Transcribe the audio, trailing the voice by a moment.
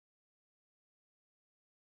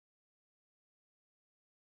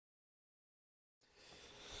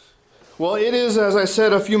Well, it is, as I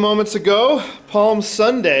said a few moments ago, Palm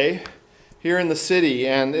Sunday here in the city,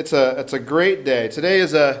 and it's a great day. Today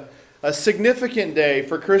is a significant day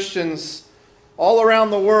for Christians all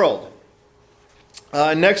around the world.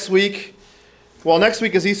 Next week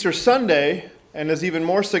is Easter Sunday, and is even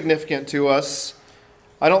more significant to us.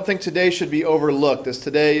 I don't think today should be overlooked, as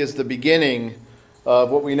today is the beginning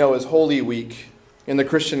of what we know as Holy Week in the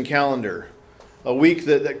Christian calendar, a week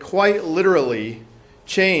that quite literally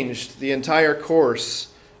changed the entire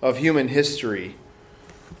course of human history.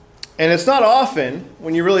 And it's not often,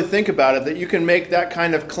 when you really think about it, that you can make that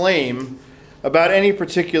kind of claim about any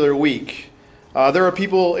particular week. There are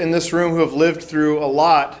people in this room who have lived through a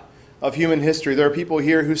lot of human history. There are people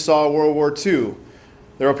here who saw World War II.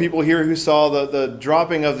 There are people here who saw the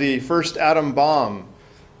dropping of the first atom bomb,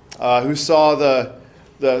 who saw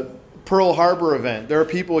the Pearl Harbor event. There are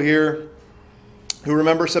people here who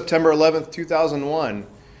remember September 11th, 2001.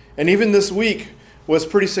 And even this week was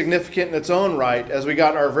pretty significant in its own right, as we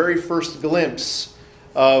got our very first glimpse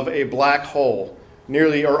of a black hole,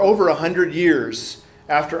 nearly or over 100 years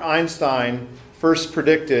after Einstein first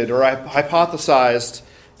predicted or hypothesized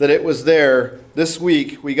that it was there. This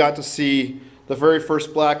week we got to see the very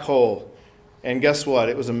first black hole. And guess what?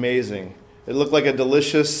 It was amazing. It looked like a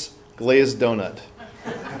delicious glazed donut.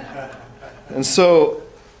 And so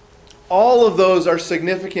all of those are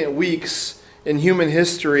significant weeks in human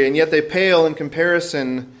history, and yet they pale in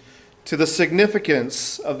comparison to the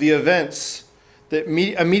significance of the events that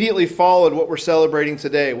immediately followed what we're celebrating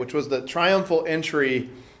today, which was the triumphal entry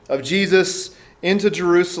of Jesus into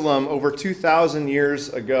Jerusalem over 2,000 years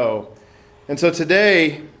ago. And so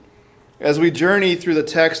today, as we journey through the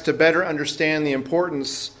text to better understand the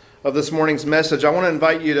importance of this morning's message, I want to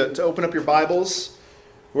invite you to open up your Bibles.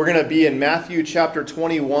 We're going to be in Matthew chapter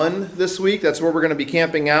 21 this week. That's where we're going to be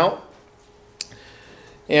camping out.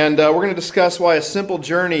 And we're going to discuss why a simple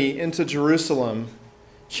journey into Jerusalem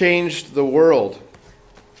changed the world.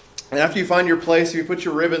 And after you find your place, if you put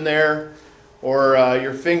your ribbon there or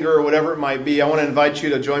your finger or whatever it might be, I want to invite you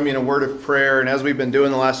to join me in a word of prayer. And as we've been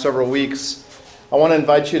doing the last several weeks, I want to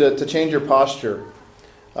invite you to change your posture,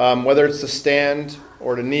 whether it's to stand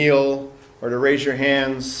or to kneel or to raise your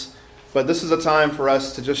hands. But this is a time for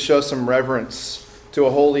us to just show some reverence to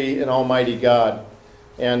a holy and almighty God.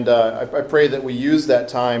 And I pray that we use that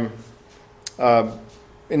time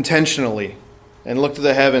intentionally and look to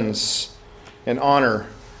the heavens and honor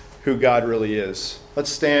who God really is. Let's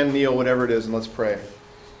stand, kneel, whatever it is, and let's pray.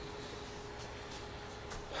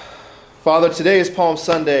 Father, today is Palm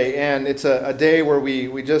Sunday, and it's a day where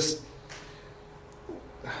we just,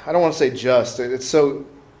 I don't want to say just, it's so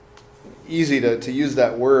easy to use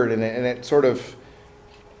that word, and it sort of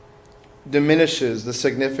diminishes the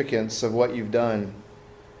significance of what you've done.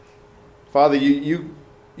 Father, you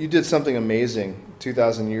did something amazing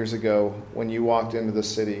 2,000 years ago when you walked into the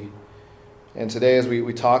city. And today as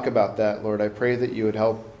we talk about that, Lord, I pray that you would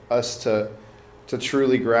help us to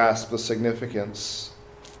truly grasp the significance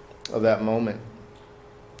of that moment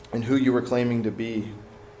and who you were claiming to be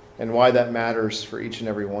and why that matters for each and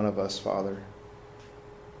every one of us, Father.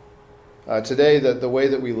 Today, the way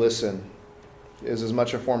that we listen is as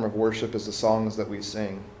much a form of worship as the songs that we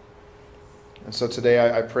sing. And so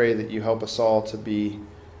today I pray that you help us all to be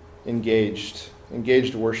engaged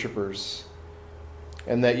worshipers,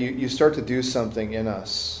 and that you start to do something in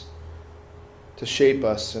us to shape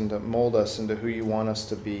us and to mold us into who you want us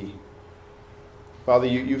to be. Father,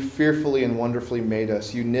 you fearfully and wonderfully made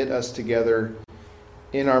us. You knit us together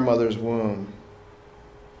in our mother's womb,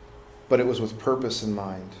 but it was with purpose in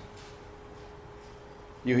mind.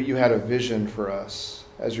 You had a vision for us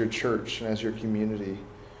as your church and as your community,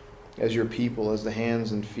 as your people, as the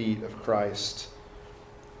hands and feet of Christ.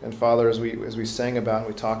 And Father, as we sang about and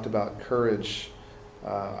we talked about courage,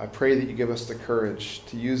 I pray that you give us the courage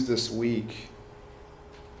to use this week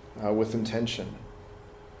with intention.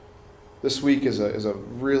 This week is a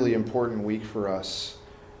really important week for us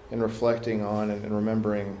in reflecting on and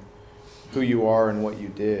remembering who you are and what you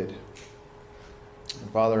did.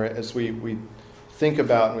 And Father, as we think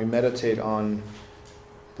about and we meditate on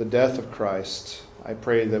the death of Christ, I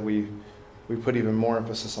pray that we put even more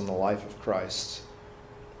emphasis on the life of Christ.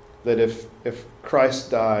 That if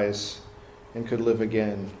Christ dies and could live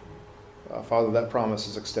again, Father, that promise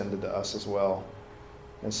is extended to us as well.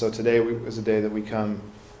 And so today is a day that we come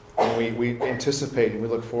and we anticipate and we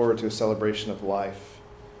look forward to a celebration of life.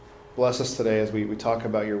 Bless us today as we talk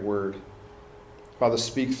about your word. Father,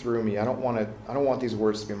 speak through me. I don't want these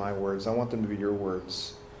words to be my words. I want them to be your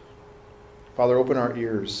words. Father, open our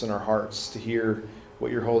ears and our hearts to hear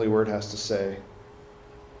what your holy word has to say.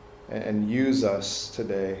 And use us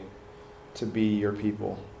today to be your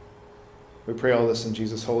people. We pray all this in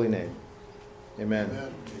Jesus' holy name. Amen.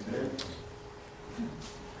 Amen.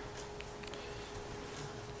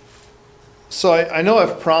 So I know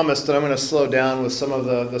I've promised that I'm going to slow down with some of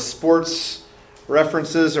the sports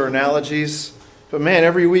references or analogies. But man,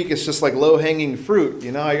 every week it's just like low-hanging fruit.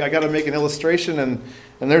 You know, I got to make an illustration, and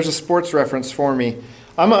there's a sports reference for me.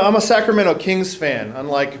 I'm a Sacramento Kings fan,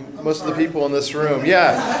 unlike most of the people in this room.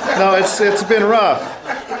 Yeah, no, it's been rough.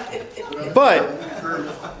 But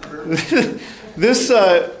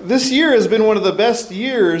this year has been one of the best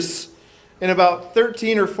years in about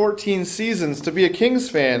 13 or 14 seasons to be a Kings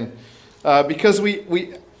fan, because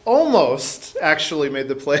we almost actually made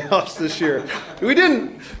the playoffs this year. We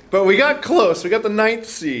didn't, but we got close. We got the 9th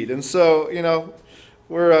seed, and so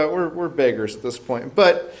we're beggars at this point.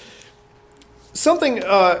 But something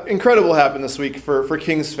incredible happened this week for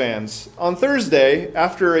Kings fans. On Thursday,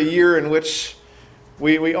 after a year in which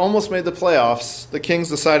we almost made the playoffs, the Kings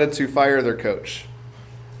decided to fire their coach.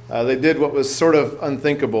 They did what was sort of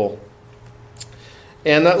unthinkable,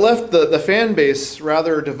 and that left the fan base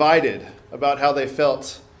rather divided about how they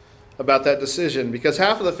felt about that decision, because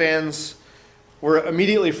half of the fans were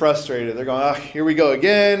immediately frustrated. They're going, here we go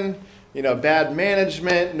again. Bad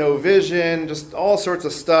management, no vision, just all sorts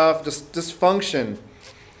of stuff, just dysfunction.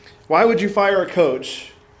 Why would you fire a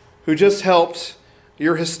coach who just helped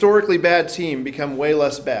your historically bad team become way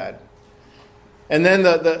less bad? And then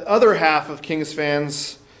the other half of Kings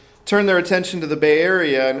fans turn their attention to the Bay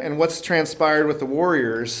Area and what's transpired with the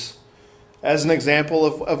Warriors as an example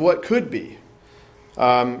of what could be.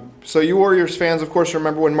 So you Warriors fans, of course,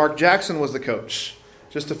 remember when Mark Jackson was the coach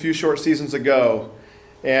just a few short seasons ago.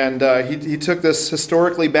 And he took this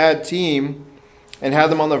historically bad team and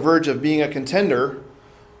had them on the verge of being a contender,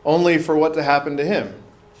 only for what to happen to him.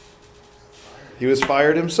 He was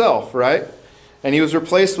fired himself, right? And he was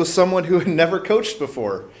replaced with someone who had never coached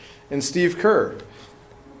before, in Steve Kerr.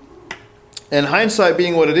 And hindsight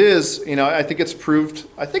being what it is, I think it's proved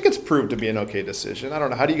to be an okay decision. I don't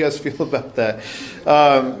know. How do you guys feel about that?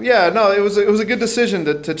 It was a good decision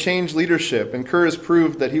to change leadership, and Kerr has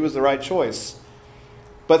proved that he was the right choice.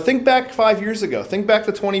 But think back 5 years ago. Think back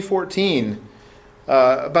to 2014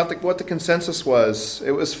 about what the consensus was.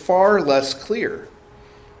 It was far less clear.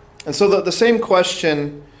 And so the same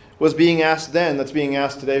question was being asked then that's being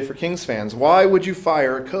asked today for Kings fans. Why would you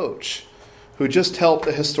fire a coach who just helped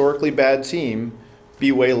a historically bad team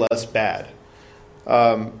be way less bad?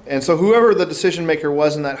 And so whoever the decision maker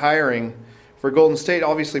was in that hiring for Golden State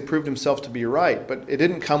obviously proved himself to be right, but it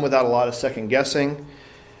didn't come without a lot of second guessing.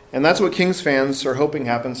 And that's what Kings fans are hoping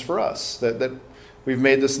happens for us, that we've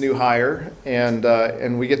made this new hire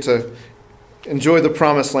and we get to enjoy the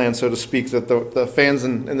promised land, so to speak, that the fans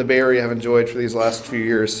in the Bay Area have enjoyed for these last few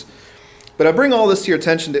years. But I bring all this to your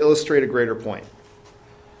attention to illustrate a greater point.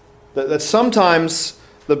 That sometimes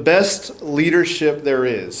the best leadership there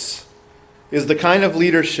is the kind of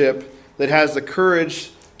leadership that has the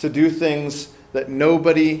courage to do things that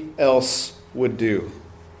nobody else would do.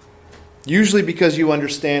 Usually because you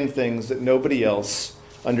understand things that nobody else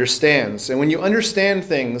understands. And when you understand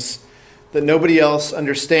things that nobody else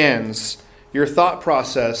understands, your thought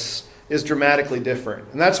process is dramatically different.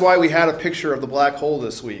 And that's why we had a picture of the black hole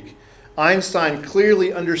this week. Einstein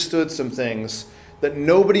clearly understood some things that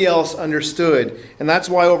nobody else understood. And that's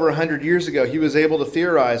why over 100 years ago he was able to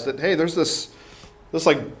theorize that, hey, there's this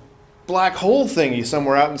like black hole thingy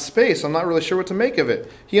somewhere out in space. I'm not really sure what to make of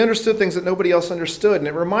it. He understood things that nobody else understood. And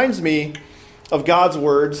it reminds me of God's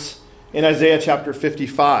words in Isaiah chapter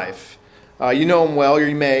 55. You know them well, or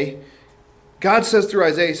you may. God says through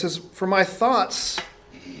Isaiah, he says, "For my thoughts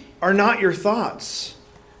are not your thoughts,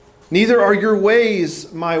 neither are your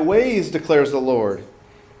ways my ways, declares the Lord.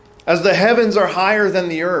 As the heavens are higher than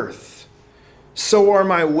the earth, so are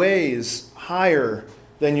my ways higher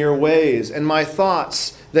than your ways, and my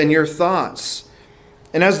thoughts than your thoughts.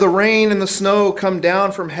 And as the rain and the snow come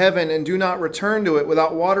down from heaven and do not return to it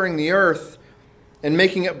without watering the earth and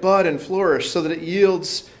making it bud and flourish, so that it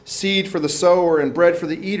yields seed for the sower and bread for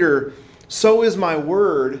the eater, so is my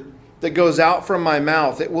word that goes out from my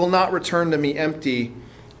mouth. It will not return to me empty,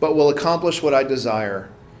 but will accomplish what I desire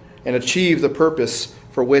and achieve the purpose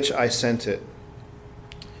for which I sent it."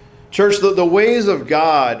 Church, the ways of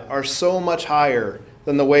God are so much higher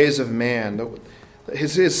than the ways of man.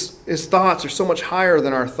 His thoughts are so much higher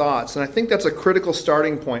than our thoughts. And I think that's a critical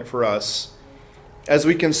starting point for us as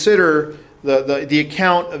we consider the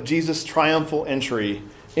account of Jesus' triumphal entry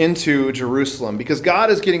into Jerusalem. Because God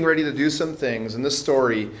is getting ready to do some things in this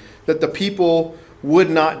story that the people would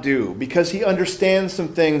not do, because he understands some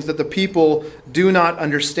things that the people do not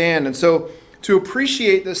understand. And so to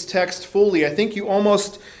appreciate this text fully, I think you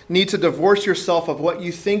almost need to divorce yourself of what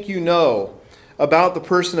you think you know about the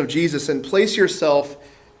person of Jesus and place yourself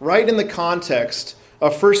right in the context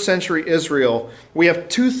of first century Israel. We have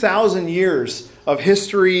 2,000 years of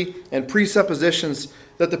history and presuppositions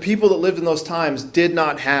that the people that lived in those times did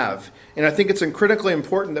not have. And I think it's critically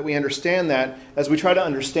important that we understand that as we try to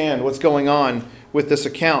understand what's going on with this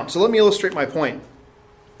account. So let me illustrate my point.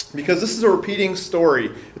 Because this is a repeating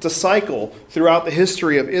story. It's a cycle throughout the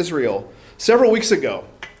history of Israel. Several weeks ago,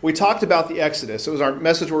 we talked about the Exodus. It was our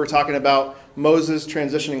message where we're talking about Moses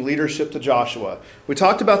transitioning leadership to Joshua. We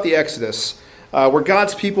talked about the Exodus, where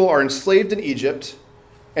God's people are enslaved in Egypt,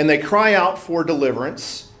 and they cry out for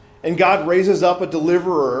deliverance. And God raises up a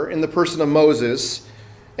deliverer in the person of Moses.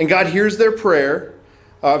 And God hears their prayer.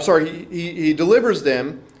 He delivers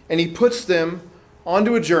them, and he puts them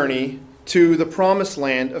onto a journey to the promised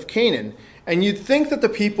land of Canaan. And you'd think that the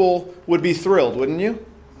people would be thrilled, wouldn't you?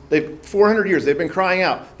 400 years, they've been crying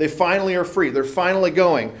out. They finally are free. They're finally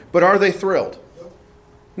going. But are they thrilled?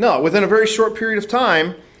 No. Within a very short period of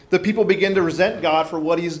time, the people begin to resent God for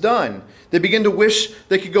what he's done. They begin to wish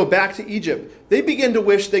they could go back to Egypt. They begin to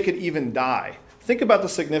wish they could even die. Think about the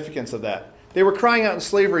significance of that. They were crying out in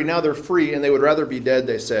slavery, now they're free, and they would rather be dead,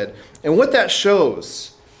 they said. And what that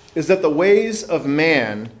shows is that the ways of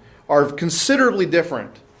man are considerably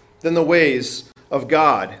different than the ways of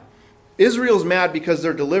God. Israel's mad because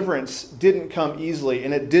their deliverance didn't come easily,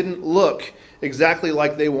 and it didn't look exactly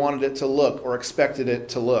like they wanted it to look or expected it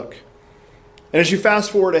to look. And as you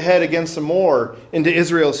fast forward ahead again some more into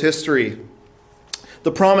Israel's history,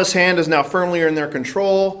 the promised hand is now firmly in their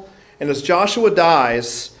control, and as Joshua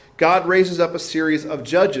dies, God raises up a series of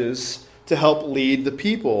judges to help lead the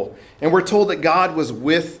people. And we're told that God was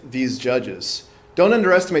with these judges. Don't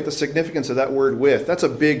underestimate the significance of that word with. That's a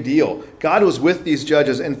big deal. God was with these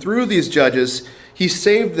judges, and through these judges, he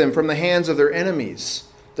saved them from the hands of their enemies.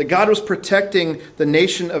 That God was protecting the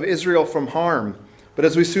nation of Israel from harm. But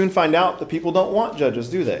as we soon find out, the people don't want judges,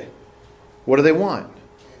 do they? What do they want?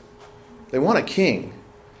 They want a king.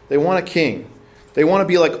 They want a king. They want to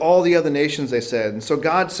be like all the other nations, they said. And so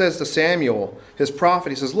God says to Samuel, his prophet,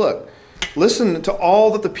 he says, look, listen to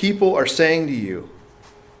all that the people are saying to you.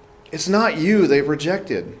 It's not you they've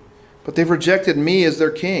rejected, but they've rejected me as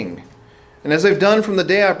their king. And as they've done from the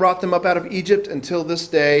day I brought them up out of Egypt until this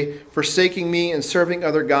day, forsaking me and serving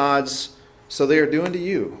other gods, so they are doing to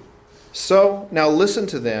you. So now listen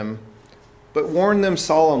to them, but warn them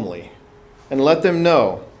solemnly, and let them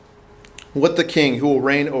know what the king who will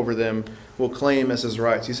reign over them will claim as his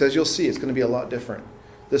rights. He says, you'll see, it's going to be a lot different.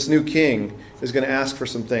 This new king is going to ask for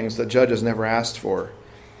some things that judges never asked for.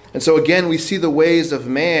 And so again, we see the ways of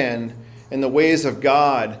man and the ways of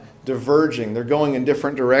God diverging. They're going in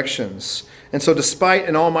different directions. And so despite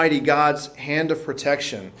an almighty God's hand of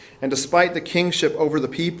protection, and despite the kingship over the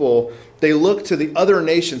people, they look to the other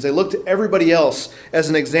nations. They look to everybody else as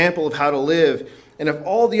an example of how to live. And if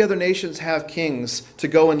all the other nations have kings to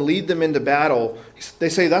go and lead them into battle, they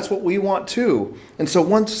say that's what we want too. And so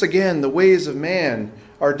once again, the ways of man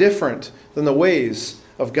are different than the ways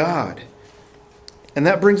of God. And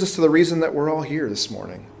that brings us to the reason that we're all here this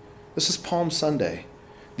morning. This is Palm Sunday,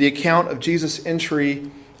 the account of Jesus'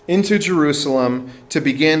 entry into Jerusalem to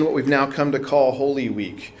begin what we've now come to call Holy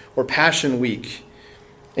Week or Passion Week.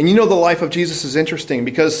 And you know the life of Jesus is interesting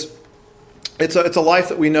because it's a life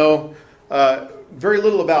that we know very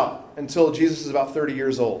little about until Jesus is about 30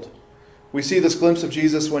 years old. We see this glimpse of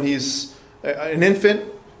Jesus when he's an infant,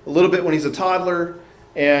 a little bit when he's a toddler,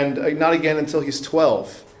 and not again until he's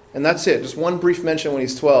 12. And that's it, just one brief mention when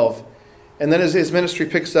he's 12. And then his ministry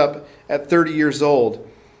picks up at 30 years old.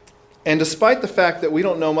 And despite the fact that we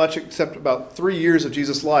don't know much except about 3 years of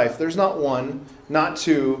Jesus' life, there's not one, not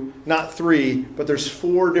two, not three, but there's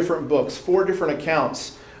 4 different books, 4 different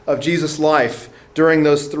accounts of Jesus' life during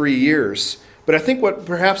those 3 years. But I think what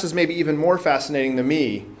perhaps is maybe even more fascinating to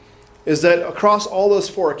me is that across all those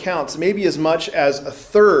 4 accounts, maybe as much as a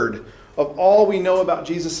third of all we know about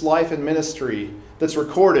Jesus' life and ministry that's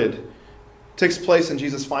recorded takes place in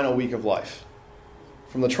Jesus' final week of life.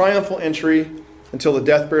 From the triumphal entry until the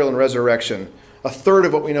death, burial, and resurrection, a third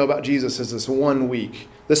of what we know about Jesus is this 1 week.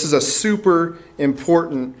 This is a super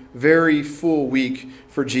important, very full week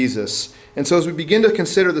for Jesus. And so as we begin to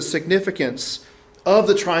consider the significance of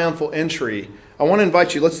the triumphal entry, I want to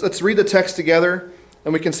invite you, let's read the text together,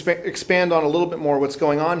 and we can expand on a little bit more what's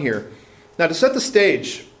going on here. Now, to set the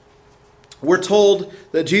stage, we're told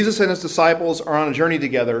that Jesus and his disciples are on a journey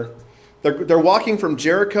together. They're walking from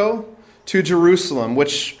Jericho to Jerusalem,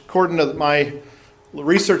 which, according to my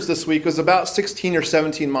research this week, was about 16 or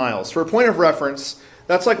 17 miles. For a point of reference,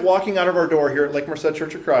 That's like walking out of our door here at Lake Merced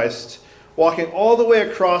Church of Christ, walking all the way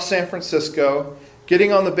across San Francisco,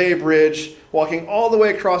 getting on the Bay Bridge, walking all the way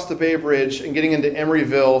across the Bay Bridge, and getting into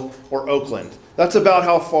Emeryville or Oakland. That's about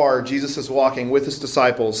how far Jesus is walking with his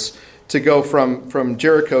disciples to go from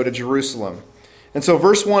Jericho to Jerusalem. And so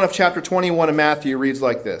verse 1 of chapter 21 of Matthew reads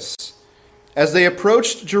like this. As they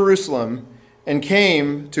approached Jerusalem and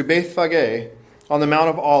came to Bethphage on the Mount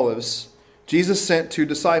of Olives, Jesus sent 2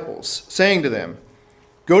 disciples, saying to them,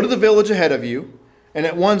 "Go to the village ahead of you, and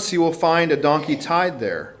at once you will find a donkey tied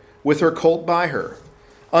there, with her colt by her.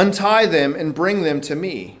 Untie them and bring them to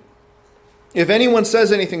me. If anyone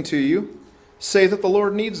says anything to you, say that the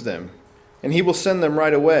Lord needs them, and he will send them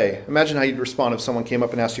right away." Imagine how you'd respond if someone came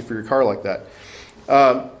up and asked you for your car like that.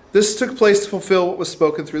 This took place to fulfill what was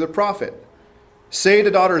spoken through the prophet. "Say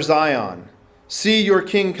to daughter Zion, see your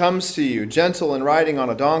king comes to you, gentle and riding on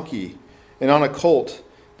a donkey, and on a colt,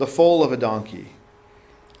 the foal of a donkey."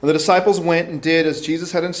 And the disciples went and did as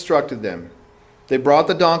Jesus had instructed them. They brought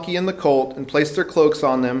the donkey and the colt and placed their cloaks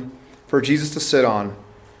on them for Jesus to sit on.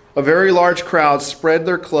 A very large crowd spread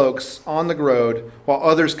their cloaks on the road, while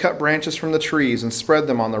others cut branches from the trees and spread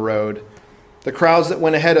them on the road. The crowds that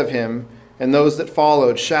went ahead of him and those that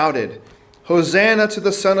followed shouted, "Hosanna to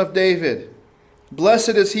the Son of David! Blessed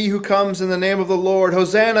is he who comes in the name of the Lord!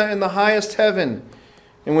 Hosanna in the highest heaven!"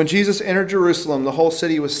 And when Jesus entered Jerusalem, the whole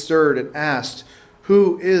city was stirred and asked,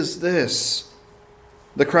 "Who is this?"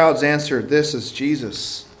 The crowds answered, "This is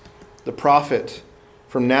Jesus, the prophet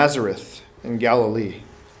from Nazareth in Galilee."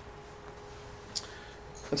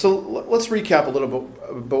 And so let's recap a little bit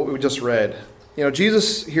about what we just read.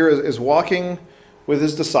 Jesus here is walking with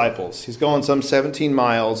his disciples. He's going some 17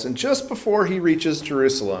 miles, and just before he reaches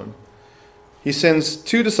Jerusalem, he sends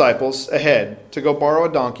 2 disciples ahead to go borrow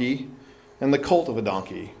a donkey and the colt of a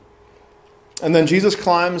donkey. And then Jesus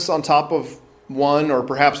climbs on top of one or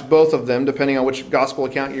perhaps both of them, depending on which gospel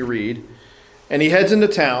account you read, and he heads into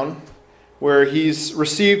town where he's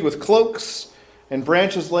received with cloaks and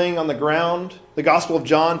branches laying on the ground. The Gospel of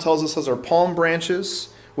John tells us those are palm branches,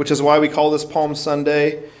 which is why we call this Palm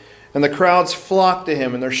Sunday. And the crowds flock to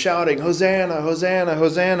him and they're shouting, "Hosanna, Hosanna,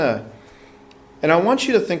 Hosanna." And I want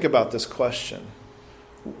you to think about this question.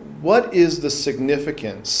 What is the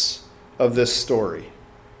significance of this story?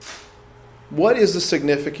 What is the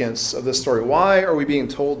significance of this story? Why are we being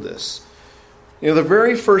told this? The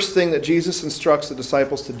very first thing that Jesus instructs the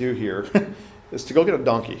disciples to do here is to go get a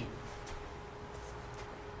donkey.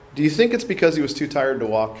 Do you think it's because he was too tired to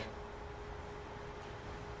walk?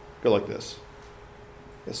 Go like this.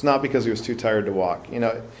 It's not because he was too tired to walk.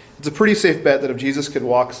 It's a pretty safe bet that if Jesus could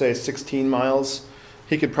walk, say, 16 miles,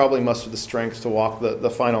 he could probably muster the strength to walk the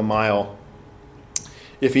final mile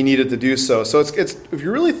if he needed to do so. So it's if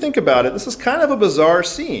you really think about it, this is kind of a bizarre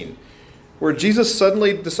scene where Jesus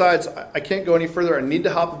suddenly decides, I can't go any further. I need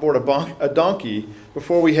to hop aboard a donkey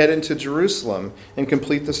before we head into Jerusalem and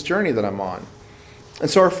complete this journey that I'm on. And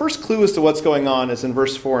so our first clue as to what's going on is in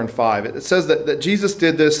verse 4 and 5. It says that Jesus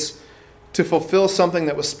did this to fulfill something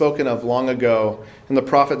that was spoken of long ago in the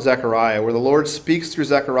prophet Zechariah, where the Lord speaks through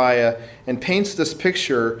Zechariah and paints this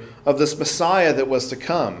picture of this Messiah that was to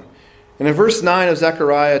come. And in verse 9 of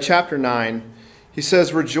Zechariah chapter 9, he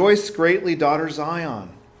says, "Rejoice greatly, daughter Zion.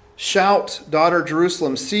 Shout, daughter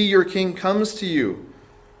Jerusalem. See, your king comes to you,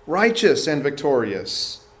 righteous and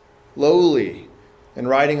victorious, lowly and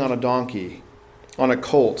riding on a donkey, on a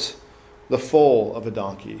colt, the foal of a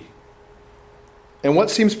donkey." And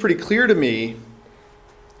what seems pretty clear to me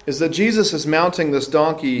is that Jesus is mounting this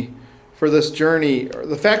donkey for this journey, or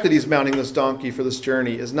the fact that he's mounting this donkey for this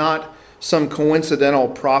journey is not some coincidental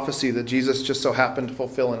prophecy that Jesus just so happened to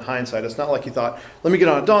fulfill in hindsight. It's not like he thought, let me get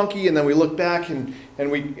on a donkey, and then we look back and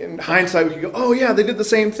we, in hindsight, we can go, oh yeah, they did the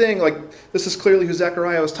same thing. Like, this is clearly who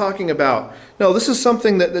Zechariah was talking about. No, this is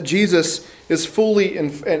something that Jesus is fully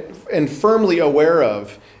and firmly aware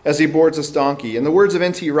of as he boards this donkey. In the words of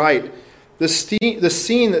N.T. Wright, the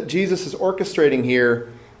scene that Jesus is orchestrating here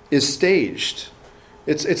is staged.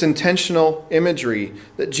 It's intentional imagery,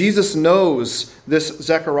 that Jesus knows this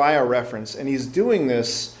Zechariah reference, and he's doing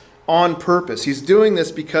this on purpose. He's doing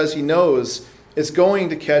this because he knows it's going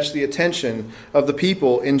to catch the attention of the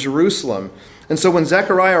people in Jerusalem. And so when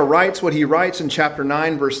Zechariah writes what he writes in chapter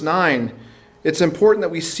 9, verse 9, it's important that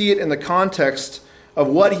we see it in the context of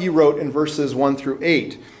what he wrote in verses 1 through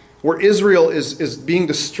 8, where Israel is being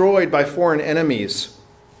destroyed by foreign enemies.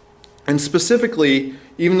 And specifically,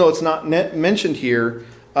 even though it's not mentioned here,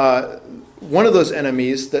 one of those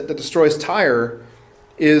enemies that destroys Tyre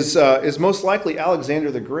is most likely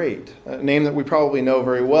Alexander the Great, a name that we probably know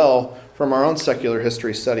very well from our own secular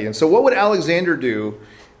history study. And so what would Alexander do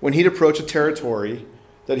when he'd approach a territory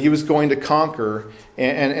that he was going to conquer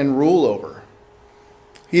and rule over.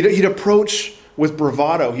 He'd approach with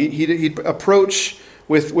bravado. He'd approach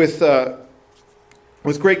with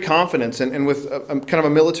great confidence and with a kind of a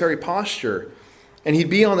military posture. And he'd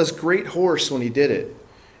be on this great horse when he did it.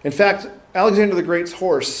 In fact, Alexander the Great's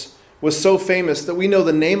horse was so famous that we know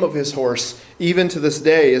the name of his horse even to this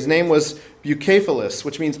day. His name was Bucephalus,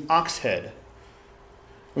 which means ox head.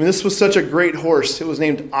 I mean, this was such a great horse, it was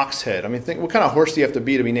named Ox Head. I mean, think, what kind of horse do you have to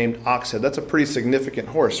be named Ox Head? That's a pretty significant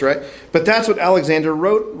horse, right? But that's what Alexander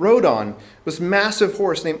rode on, this massive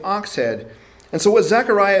horse named Ox Head. And so what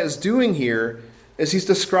Zechariah is doing here is he's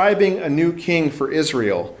describing a new king for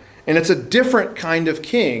Israel. And it's a different kind of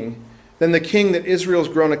king than the king that Israel's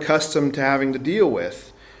grown accustomed to having to deal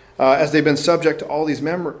with, as they've been subject to all these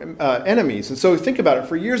enemies. And so think about it.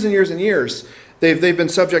 For years and years and years, they've been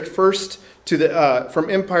subject first to from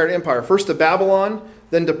empire to empire. First to Babylon,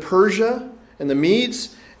 then to Persia and the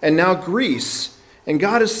Medes, and now Greece. And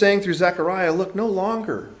God is saying through Zechariah, look, no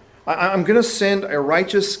longer. I'm going to send a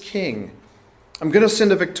righteous king. I'm going to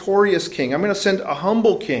send a victorious king. I'm going to send a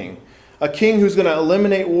humble king. A king who's going to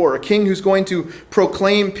eliminate war. A king who's going to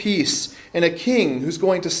proclaim peace. And a king who's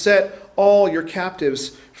going to set all your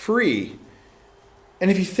captives free. And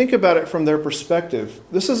if you think about it from their perspective,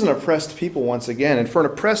 this is an oppressed people once again. And for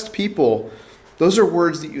an oppressed people, those are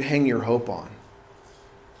words that you hang your hope on.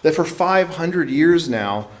 That for 500 years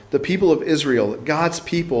now, the people of Israel, God's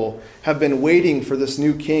people, have been waiting for this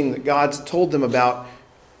new king that God's told them about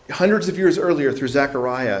hundreds of years earlier through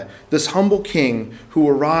Zechariah. This humble king who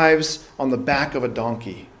arrives on the back of a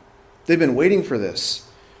donkey. They've been waiting for this.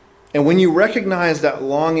 And when you recognize that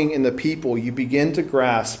longing in the people, you begin to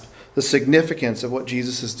grasp the significance of what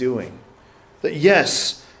Jesus is doing. That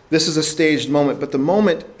yes, this is a staged moment, but the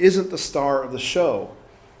moment isn't the star of the show.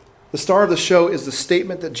 The star of the show is the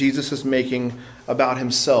statement that Jesus is making about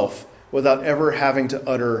himself without ever having to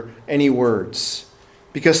utter any words.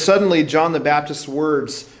 Because suddenly John the Baptist's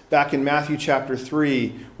words back in Matthew chapter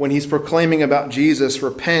 3, when he's proclaiming about Jesus,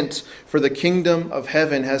 repent, for the kingdom of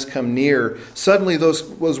heaven has come near. Suddenly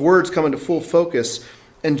those words come into full focus.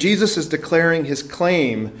 And Jesus is declaring his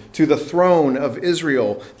claim to the throne of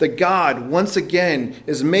Israel, that God once again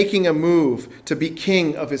is making a move to be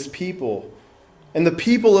king of his people. And the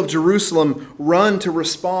people of Jerusalem run to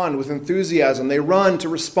respond with enthusiasm. They run to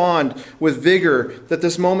respond with vigor that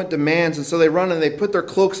this moment demands. And so they run and they put their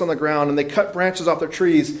cloaks on the ground and they cut branches off their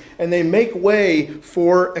trees and they make way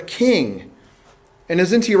for a king. And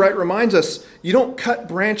as N.T. Wright reminds us, you don't cut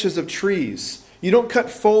branches of trees. You don't cut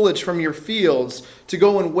foliage from your fields to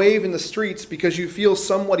go and wave in the streets because you feel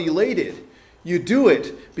somewhat elated. You do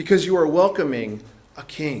it because you are welcoming a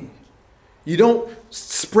king. You don't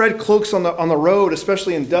spread cloaks on the road,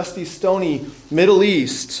 especially in dusty, stony Middle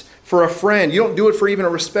East, for a friend. You don't do it for even a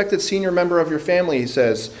respected senior member of your family, he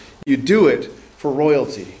says. You do it for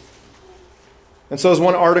royalty. And so as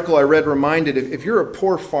one article I read reminded, if you're a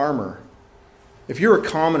poor farmer, if you're a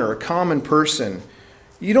commoner, a common person,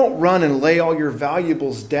 you don't run and lay all your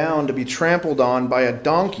valuables down to be trampled on by a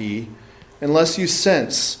donkey unless you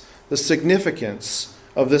sense the significance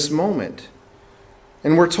of this moment.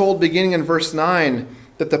 And we're told beginning in verse 9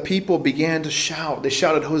 that the people began to shout. They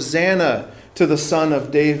shouted, Hosanna to the Son of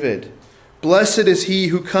David. Blessed is he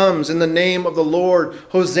who comes in the name of the Lord.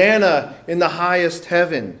 Hosanna in the highest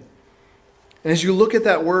heaven. And as you look at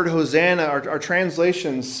that word Hosanna, our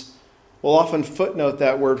translations will often footnote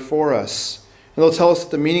that word for us. And they'll tell us that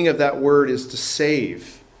the meaning of that word is to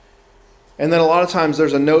save. And then a lot of times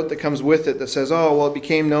there's a note that comes with it that says, oh, well, it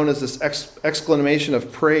became known as this exclamation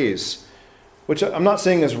of praise. Which I'm not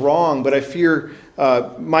saying is wrong, but I fear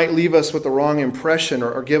might leave us with the wrong impression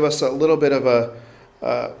or give us a little bit of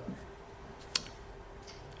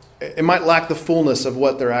it might lack the fullness of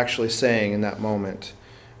what they're actually saying in that moment.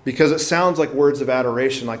 Because it sounds like words of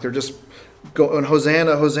adoration, like they're just going,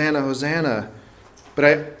 Hosanna, Hosanna, Hosanna. But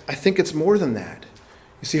I think it's more than that.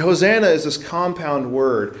 You see, Hosanna is this compound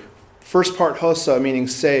word. First part, hosa, meaning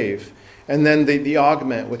save. And then the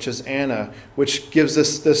augment, which is Anna, which gives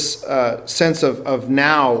this sense of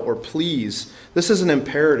now or please. This is an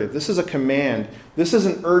imperative. This is a command. This is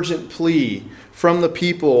an urgent plea from the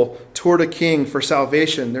people toward a king for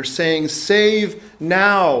salvation. They're saying, save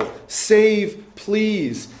now. Save,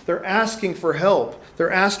 please. They're asking for help.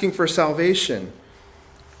 They're asking for salvation.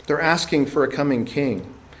 They're asking for a coming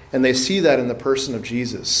king. And they see that in the person of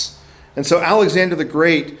Jesus. And so Alexander the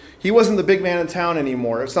Great, he wasn't the big man in town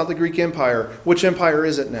anymore. It's not the Greek Empire. Which empire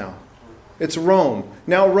is it now? It's Rome.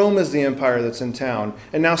 Now Rome is the empire that's in town.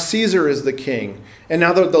 And now Caesar is the king. And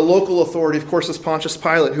now the local authority, of course, is Pontius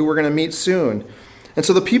Pilate, who we're going to meet soon. And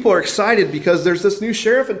so the people are excited because there's this new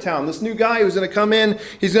sheriff in town, this new guy who's going to come in.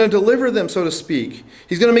 He's going to deliver them, so to speak.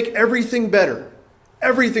 He's going to make everything better.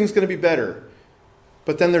 Everything's going to be better.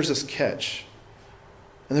 But then there's this catch.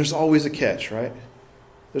 And there's always a catch, right?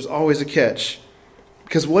 There's always a catch.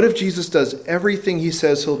 Because what if Jesus does everything he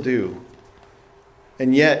says he'll do,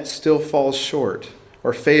 and yet still falls short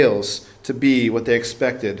or fails to be what they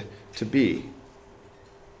expected to be?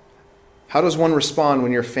 How does one respond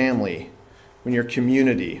when your family, when your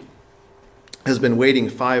community has been waiting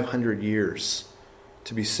 500 years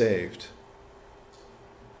to be saved?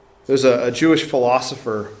 There's a Jewish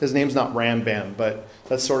philosopher. His name's not Rambam, but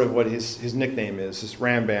that's sort of what his nickname is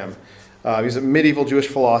Rambam. He's a medieval Jewish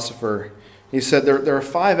philosopher. He said there are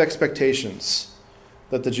 5 expectations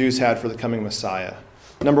that the Jews had for the coming Messiah.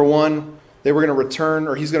 Number 1, they were going to return,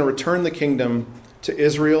 or he's going to return the kingdom to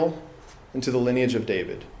Israel and to the lineage of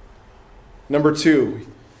David. Number 2,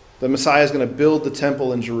 the Messiah is going to build the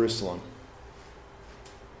temple in Jerusalem.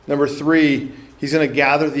 Number 3, he's going to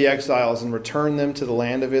gather the exiles and return them to the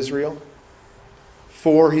land of Israel.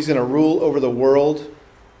 4, he's going to rule over the world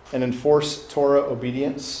and enforce Torah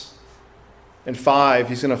obedience. And 5,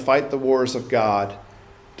 he's going to fight the wars of God,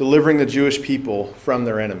 delivering the Jewish people from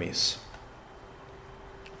their enemies.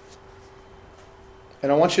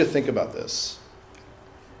 And I want you to think about this.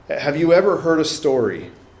 Have you ever heard a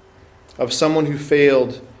story of someone who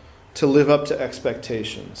failed to live up to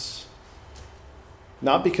expectations?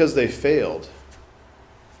 Not because they failed,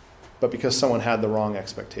 but because someone had the wrong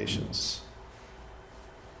expectations.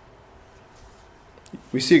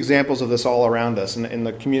 We see examples of this all around us in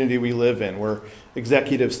the community we live in, where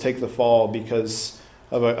executives take the fall because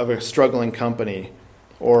of a struggling company,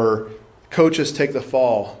 or coaches take the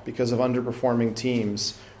fall because of underperforming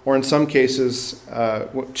teams, or in some cases,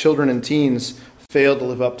 children and teens fail to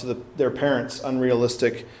live up to their parents'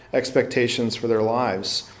 unrealistic expectations for their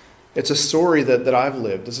lives. It's a story that I've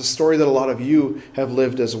lived. It's a story that a lot of you have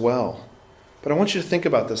lived as well. But I want you to think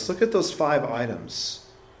about this. Look at those 5 items.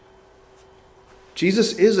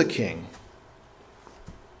 Jesus is a king,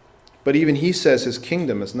 but even he says his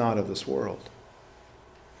kingdom is not of this world.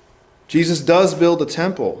 Jesus does build a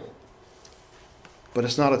temple, but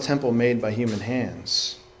it's not a temple made by human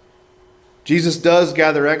hands. Jesus does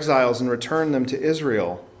gather exiles and return them to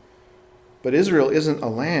Israel, but Israel isn't a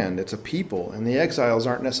land, it's a people, and the exiles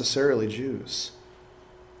aren't necessarily Jews.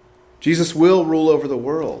 Jesus will rule over the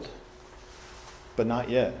world, but not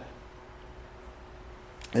yet.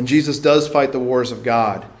 And Jesus does fight the wars of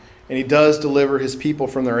God, and he does deliver his people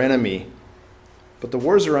from their enemy, but the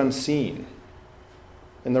wars are unseen,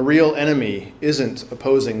 and the real enemy isn't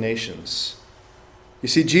opposing nations. You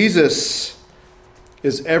see, Jesus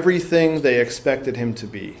is everything they expected him to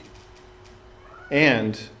be,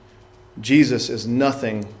 and Jesus is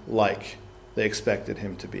nothing like they expected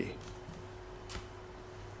him to be.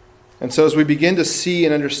 And so as we begin to see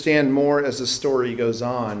and understand more as the story goes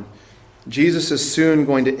on, Jesus is soon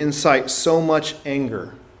going to incite so much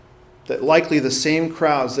anger that likely the same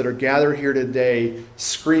crowds that are gathered here today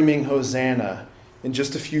screaming Hosanna, in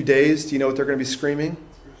just a few days, do you know what they're going to be screaming?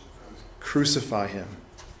 Crucify him.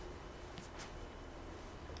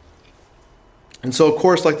 And so, of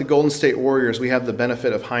course, like the Golden State Warriors, we have the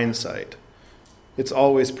benefit of hindsight. It's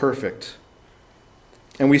always perfect.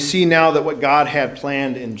 And we see now that what God had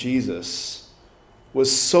planned in Jesus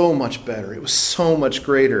was so much better. It was so much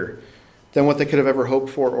greater than what they could have ever hoped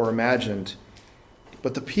for or imagined.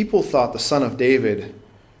 But the people thought the Son of David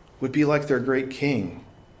would be like their great king,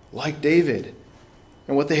 like David.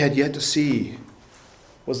 And what they had yet to see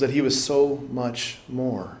was that he was so much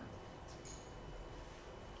more.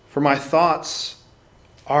 For my thoughts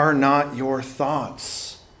are not your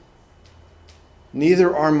thoughts.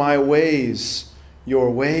 Neither are my ways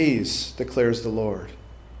your ways, declares the Lord.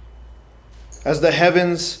 As the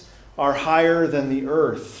heavens are higher than the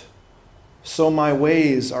earth, so my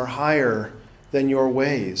ways are higher than your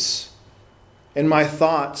ways, and my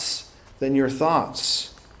thoughts than your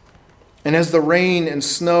thoughts. And as the rain and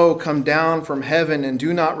snow come down from heaven and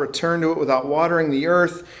do not return to it without watering the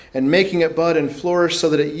earth and making it bud and flourish so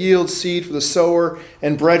that it yields seed for the sower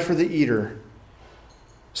and bread for the eater,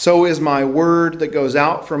 so is my word that goes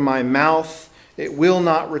out from my mouth. It will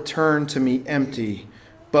not return to me empty,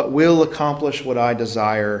 but will accomplish what I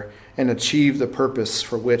desire and achieve the purpose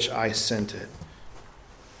for which I sent it.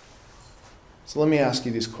 So let me ask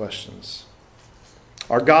you these questions.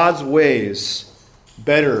 Are God's ways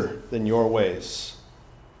better than your ways?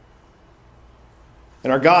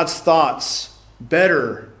 And are God's thoughts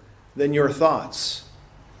better than your thoughts?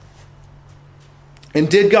 And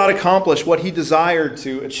did God accomplish what he desired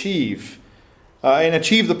to achieve and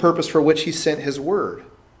achieve the purpose for which he sent his word.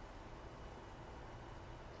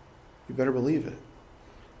 You better believe it.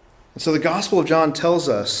 And so the Gospel of John tells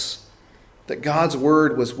us that God's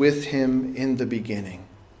word was with him in the beginning.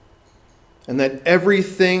 And that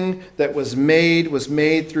everything that was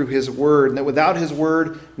made through his word. And that without his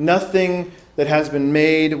word, nothing that has been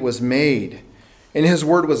made was made. And his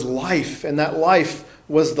word was life, and that life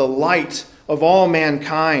was the light of all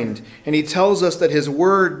mankind. And he tells us that his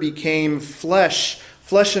word became flesh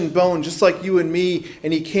and bone, just like you and me.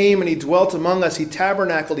 And he came and he dwelt among us. He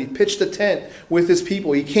tabernacled. He pitched a tent with his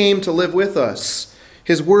people. He came to live with us.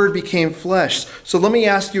 His word became flesh. So let me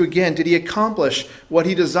ask you again, did he accomplish what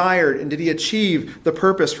he desired? And did he achieve the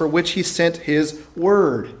purpose for which he sent his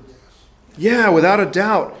word? Yeah, without a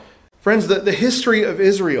doubt. Friends, the history of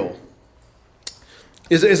Israel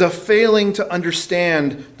is a failing to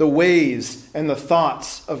understand the ways and the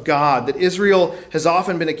thoughts of God. That Israel has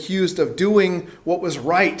often been accused of doing what was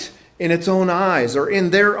right in its own eyes or in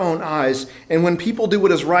their own eyes. And when people do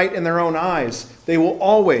what is right in their own eyes, they will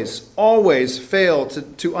always fail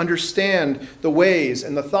to understand the ways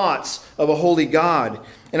and the thoughts of a holy God.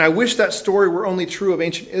 And I wish that story were only true of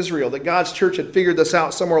ancient Israel, that God's church had figured this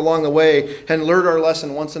out somewhere along the way and learned our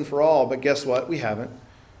lesson once and for all. But guess what? We haven't.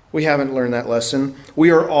 We haven't learned that lesson. We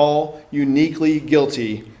are all uniquely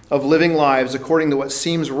guilty of living lives according to what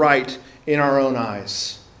seems right in our own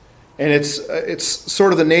eyes. And it's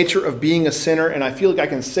sort of the nature of being a sinner, and I feel like I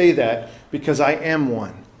can say that because I am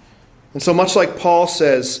one. And so much like Paul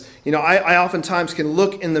says, I oftentimes can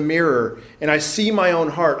look in the mirror and I see my own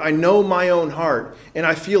heart. I know my own heart, and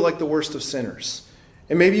I feel like the worst of sinners.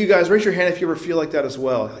 And maybe you guys, raise your hand if you ever feel like that as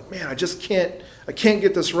well. You're like, man, I can't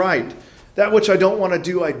get this right. That which I don't want to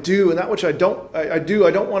do, I do. And that which I don't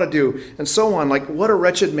want to do. And so on. Like, what a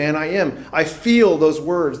wretched man I am. I feel those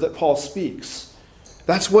words that Paul speaks.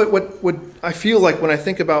 That's what I feel like when I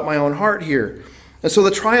think about my own heart here. And so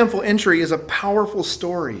the triumphal entry is a powerful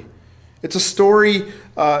story. It's a story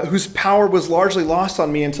whose power was largely lost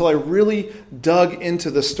on me until I really dug into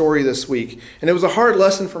the story this week. And it was a hard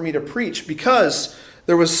lesson for me to preach because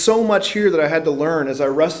there was so much here that I had to learn as I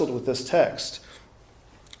wrestled with this text.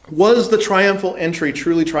 Was the triumphal entry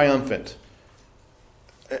truly triumphant?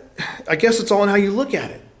 I guess it's all in how you look at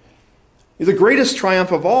it. The greatest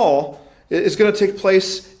triumph of all is going to take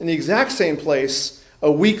place in the exact same place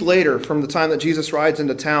a week later from the time that Jesus rides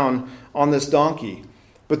into town on this donkey.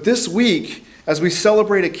 But this week, as we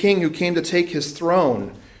celebrate a king who came to take his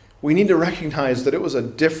throne, we need to recognize that it was a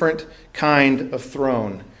different kind of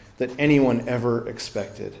throne that anyone ever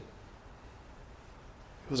expected.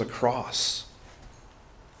 It was a cross.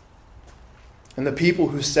 And the people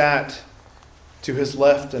who sat to his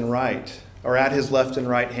left and right, or at his left and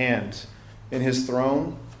right hand in his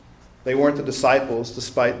throne, they weren't the disciples,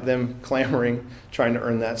 despite them clamoring, trying to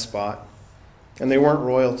earn that spot. And they weren't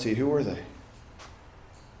royalty. Who were they?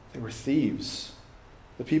 They were thieves.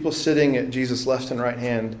 The people sitting at Jesus' left and right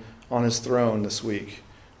hand on his throne this week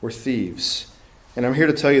were thieves. And I'm here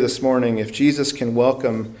to tell you this morning, if Jesus can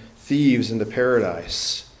welcome thieves into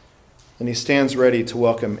paradise, then he stands ready to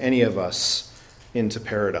welcome any of us into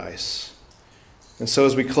paradise. And so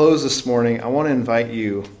as we close this morning, I want to invite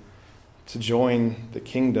you to join the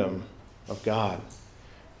kingdom of God,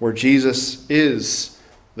 where Jesus is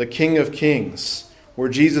the King of Kings, where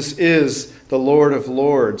Jesus is the Lord of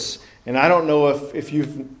Lords. And I don't know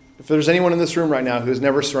if there's anyone in this room right now who has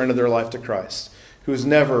never surrendered their life to Christ, who has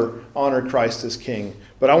never honored Christ as King.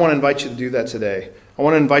 But I want to invite you to do that today. I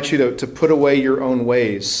want to invite you to put away your own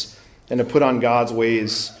ways and to put on God's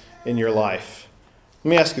ways in your life. Let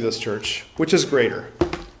me ask you this, church. Which is greater,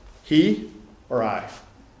 he or I?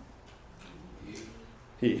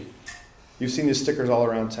 He. You've seen these stickers all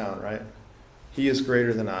around town, right? He is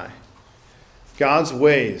greater than I. God's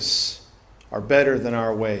ways are better than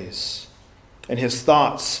our ways, and his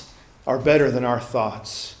thoughts are better than our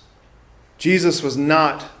thoughts. Jesus was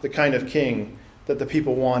not the kind of king that the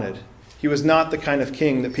people wanted. He was not the kind of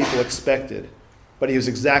king that people expected, but he was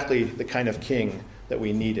exactly the kind of king that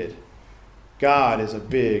we needed. God is a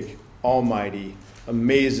big, almighty,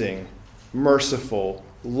 amazing, merciful,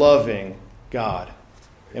 loving God.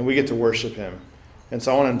 And we get to worship him. And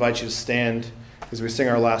so I want to invite you to stand as we sing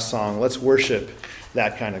our last song. Let's worship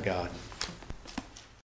that kind of God.